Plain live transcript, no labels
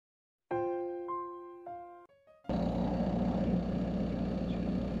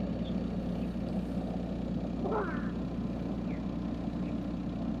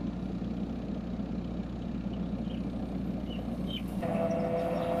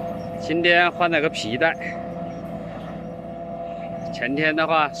今天换了个皮带，前天的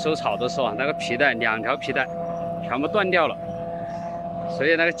话收草的时候，那个皮带2条皮带全部断掉了，所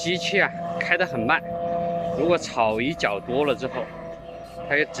以那个机器啊开得很慢。如果草一搅多了之后，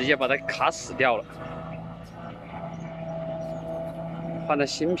它就直接把它卡死掉了。换的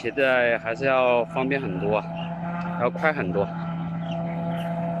新皮带还是要方便很多，要快很多。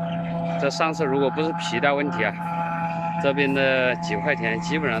这上次如果不是皮带问题啊，这边的几块田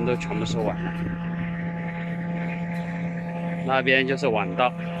基本上都全部收完了。那边就是晚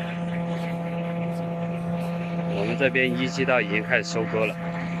稻，我们这边1季稻已经开始收割了。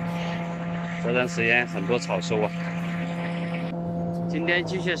这段时间很多草收啊。今天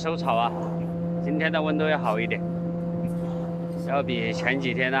继续收草啊，今天的温度要好一点，要比前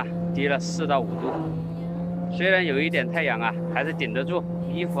几天呢低了4到5度。虽然有一点太阳啊，还是顶得住，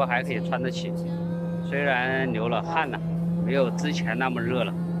衣服还可以穿得起。虽然流了汗了，没有之前那么热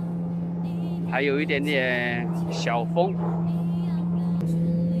了，还有一点点小风。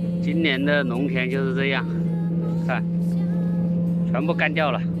今年的农田就是这样，看，全部干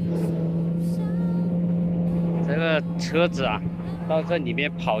掉了。这个车子啊，到这里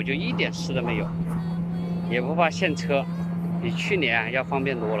面跑就一点事都没有，也不怕陷车，比去年啊要方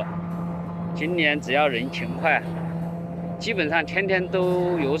便多了。今年只要人勤快，基本上天天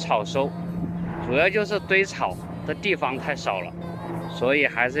都有草收，主要就是堆草的地方太少了，所以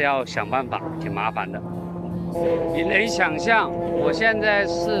还是要想办法，挺麻烦的。你能想象我现在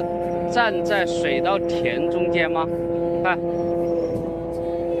是站在水稻田中间吗？看，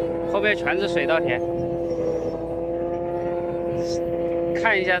后面全是水稻田。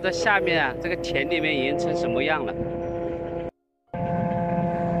看一下这下面啊，这个田里面已经成什么样了。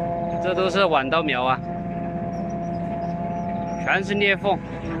这都是晚稻苗啊，全是裂缝。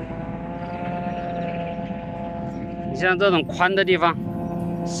你像这种宽的地方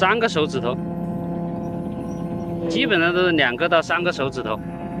，3个手指头，基本上都是2个到3个手指头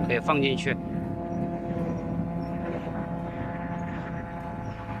可以放进去。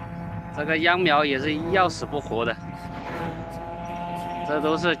这个秧苗也是要死不活的。这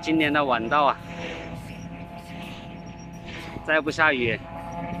都是今年的晚稻啊，再不下雨，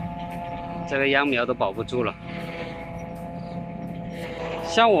这个秧苗都保不住了。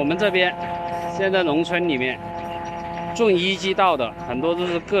像我们这边，现在农村里面种1季稻的很多都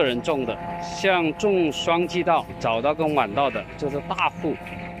是个人种的，像种双季稻、早稻跟晚稻的，就是大户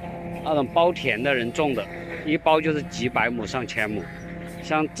那种包田的人种的，一包就是几百亩、上千亩。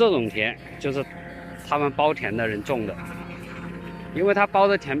像这种田就是他们包田的人种的。因为他包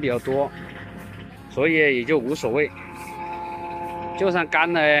的田比较多，所以也就无所谓，就算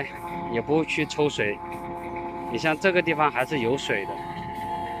干了也不会去抽水。你像这个地方还是有水的，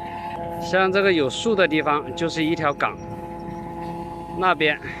像这个有树的地方就是一条港，那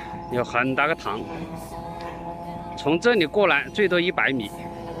边有很大个塘，从这里过来最多100米，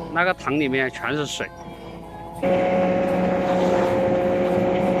那个塘里面全是水。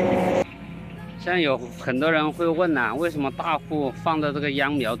像有很多人会问啊，为什么大户放的这个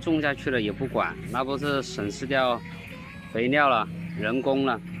秧苗种下去了也不管，那不是损失掉肥料了、人工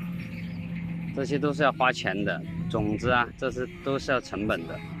了，这些都是要花钱的，种子啊，这都是要成本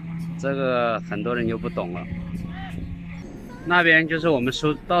的，这个很多人就不懂了。那边就是我们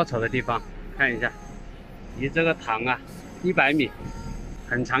收稻草的地方，看一下，离这个塘啊100米，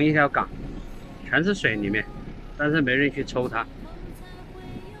很长一条港，全是水里面，但是没人去抽它。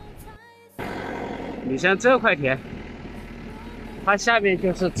你像这块田，它下面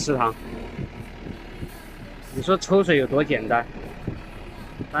就是池塘，你说抽水有多简单？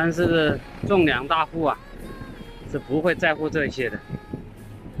但是种粮大户啊，是不会在乎这些的，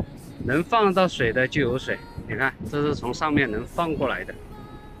能放到水的就有水。你看，这是从上面能放过来的，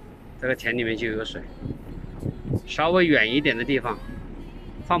这个田里面就有水。稍微远一点的地方，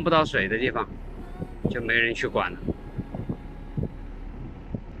放不到水的地方，就没人去管了。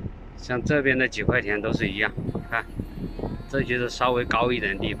像这边的几块田都是一样，看，这就是稍微高一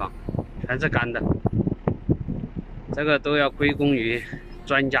点的地方，全是干的。这个都要归功于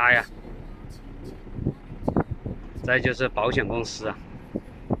专家呀。再就是保险公司啊，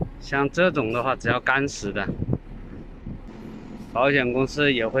像这种的话，只要干实的，保险公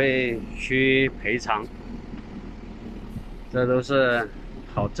司也会去赔偿。这都是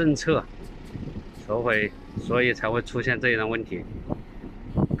好政策，所以才会出现这样的问题。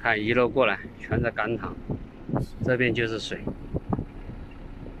看一路过来全是干塘，这边就是水。